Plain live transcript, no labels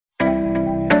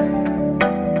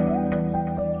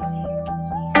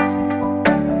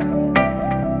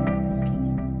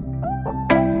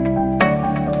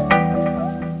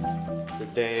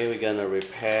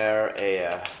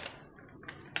repair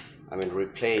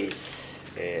replace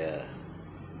a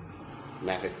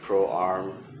Mavic Pro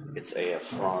arm. It's a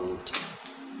front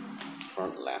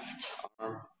left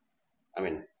arm.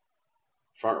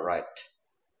 Front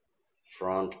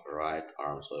right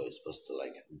arm. So it's supposed to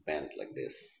like bend like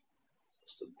this.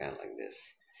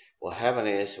 What happened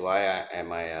is,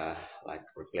 am I like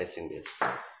replacing this?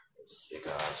 It's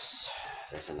because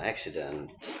there's an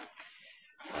accident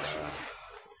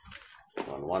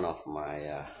on one of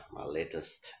my my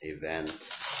latest event,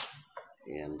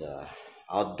 in the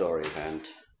outdoor event.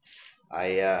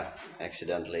 I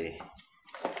accidentally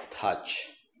touch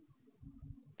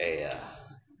a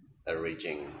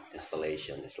rigging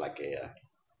installation. It's like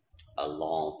a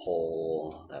long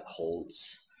pole that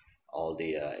holds all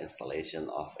the installation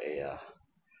of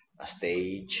a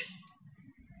stage.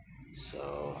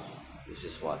 So this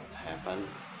is what happened.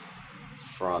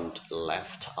 Front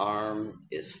left arm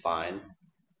is fine.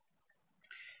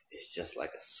 It's just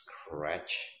like a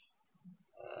scratch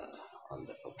on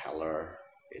the propeller.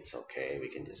 It's okay, we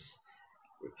can just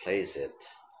replace it.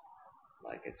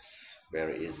 Like, it's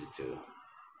very easy to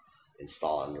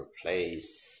install and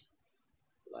replace.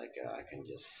 Like I can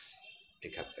just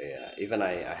pick up even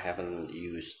I haven't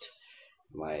used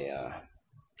my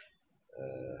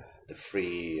the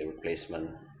free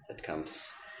replacement that comes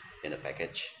in a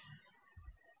package.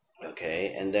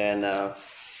 Okay, and then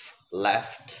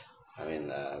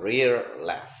rear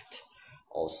left,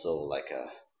 also like a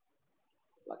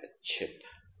chip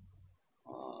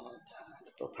on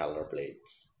the propeller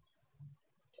blades.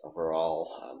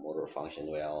 Overall, motor function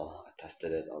well. I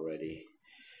tested it already.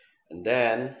 And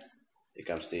then it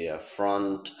comes the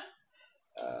front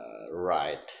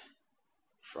right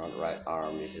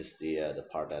arm. This is the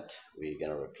part that we're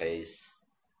gonna replace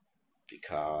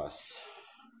because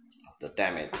of the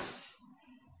damage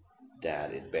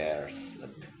that it bears. The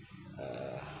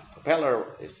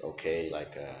propeller is okay,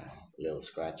 like a little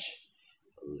scratch,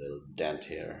 a little dent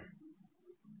here,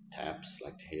 taps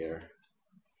like here,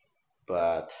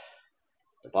 but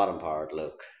the bottom part,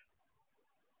 look,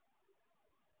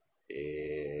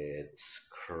 it's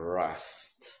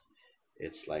crushed.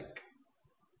 It's like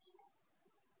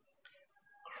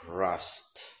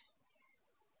crushed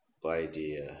by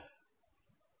the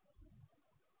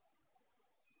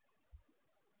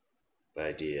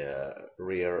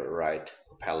rear right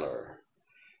propeller.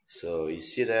 So you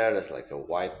see there's like a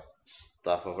white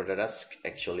stuff over there. That's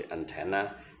actually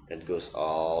antenna that goes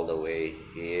all the way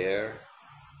here.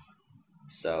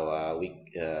 So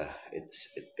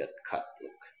it got cut.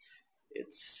 Look,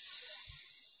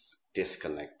 it's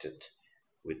disconnected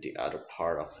with the other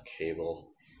part of the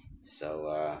cable. So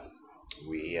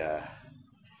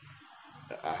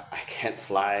I can't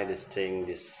fly this thing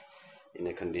in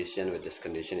a condition. With this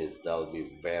condition, that'll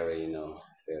be very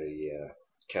very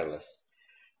careless.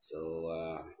 So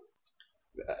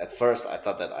at first I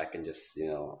thought that I can just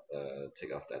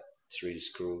take off that three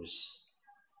screws,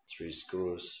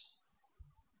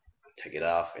 take it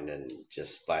off, and then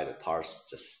just buy the parts,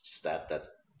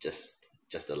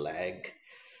 just the leg.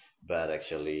 But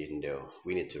actually no,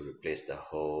 we need to replace the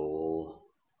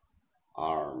whole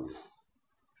arm,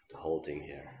 the whole thing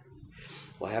here.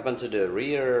 What happened to the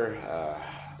rear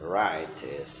right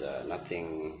is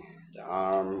nothing. The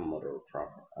arm motor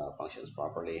functions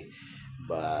properly,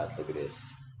 but look at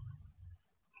this.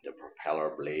 The propeller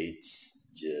blades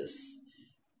just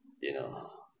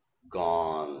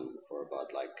gone for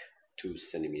about like 2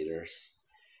 centimeters.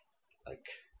 Like,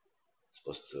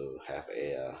 supposed to have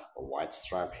a white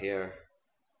stripe here,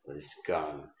 but it's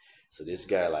gone. So this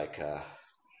guy, like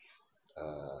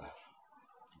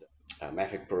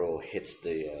Mavic Pro, hits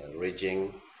the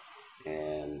rigging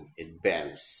and it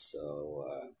bends. So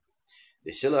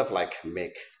they should have like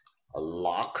make a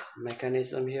lock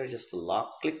mechanism here, just a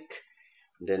lock, click,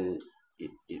 then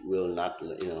it will not,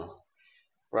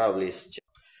 probably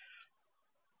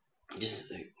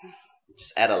just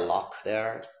add a lock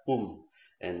there, boom,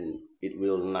 and it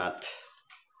will not,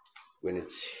 when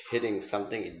it's hitting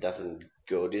something, it doesn't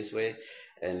go this way.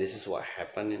 And this is what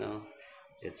happened.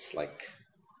 It's like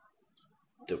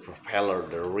the propeller,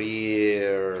 the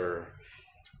rear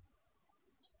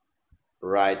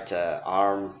right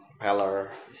arm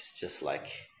propeller is just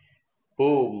like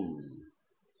boom.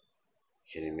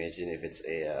 Can you imagine if it's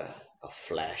a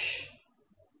flash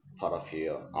part of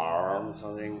your arm or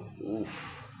something?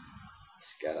 Oof,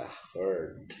 it's gotta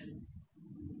hurt.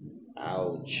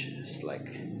 Ouch.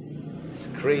 It's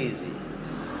crazy.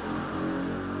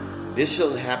 This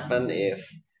shouldn't happen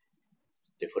if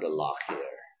they put a lock here.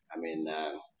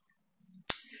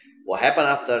 What happened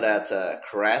after that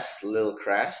little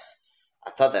crash, I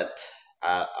thought that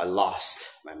I lost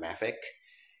my Mavic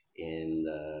in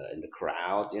the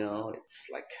crowd. You know, it's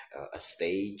like a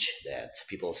stage that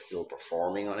people still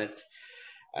performing on it.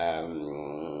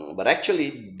 But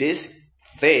actually, this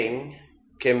thing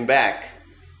came back.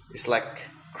 It's like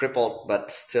crippled,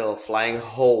 but still flying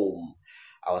home.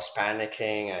 I was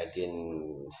panicking. I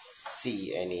didn't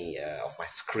see any of my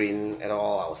screen at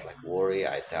all. I was like worried.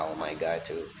 I tell my guy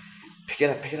to pick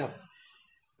it up.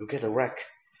 You get a wreck,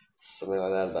 something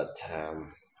like that. But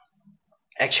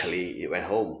actually, it went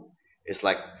home. It's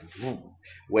like vroom.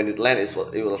 When it landed,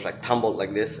 it was like tumbled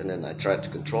like this, and then I tried to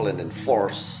control it and then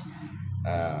force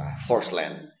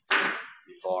land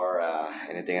before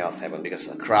anything else happened, because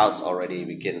the crowds already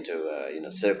begin to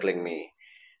circling me.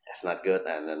 That's not good.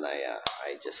 And then I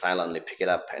just silently pick it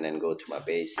up and then go to my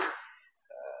base.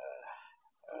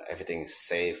 Everything's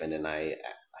safe, and then I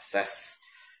assess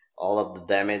all of the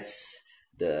damage.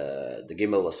 The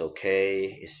gimbal was okay.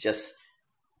 It's just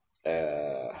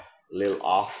little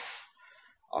off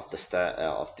of the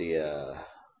what do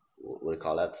you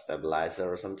call that, stabilizer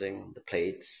or something, the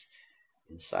plates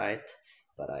inside.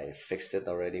 But I fixed it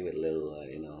already with little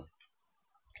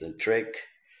little trick.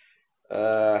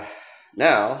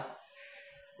 Now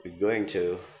we're going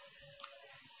to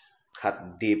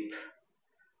cut deep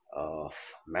of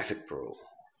Mavic Pro.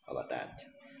 How about that?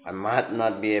 I might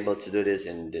not be able to do this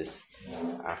in this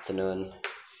afternoon,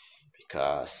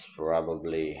 because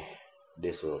probably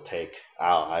this will take.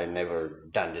 Oh, I never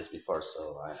done this before,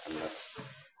 so I'm not.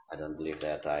 I don't believe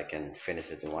that I can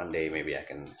finish it in one day. Maybe I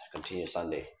can continue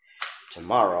Sunday,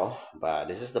 tomorrow. But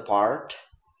this is the part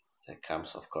that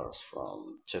comes, of course,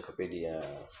 from Tokopedia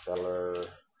seller.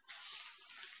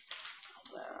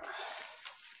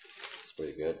 It's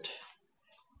pretty good.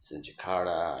 It's in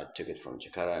Jakarta. I took it from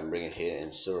Jakarta and bring it here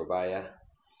in Surabaya.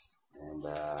 And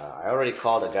I already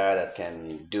called a guy that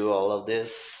can do all of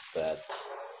this, but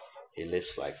he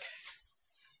lives like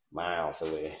miles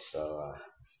away. So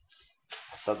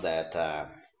I thought that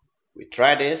we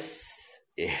try this.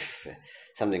 If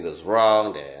something goes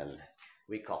wrong, then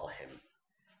we call him.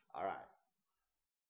 All right.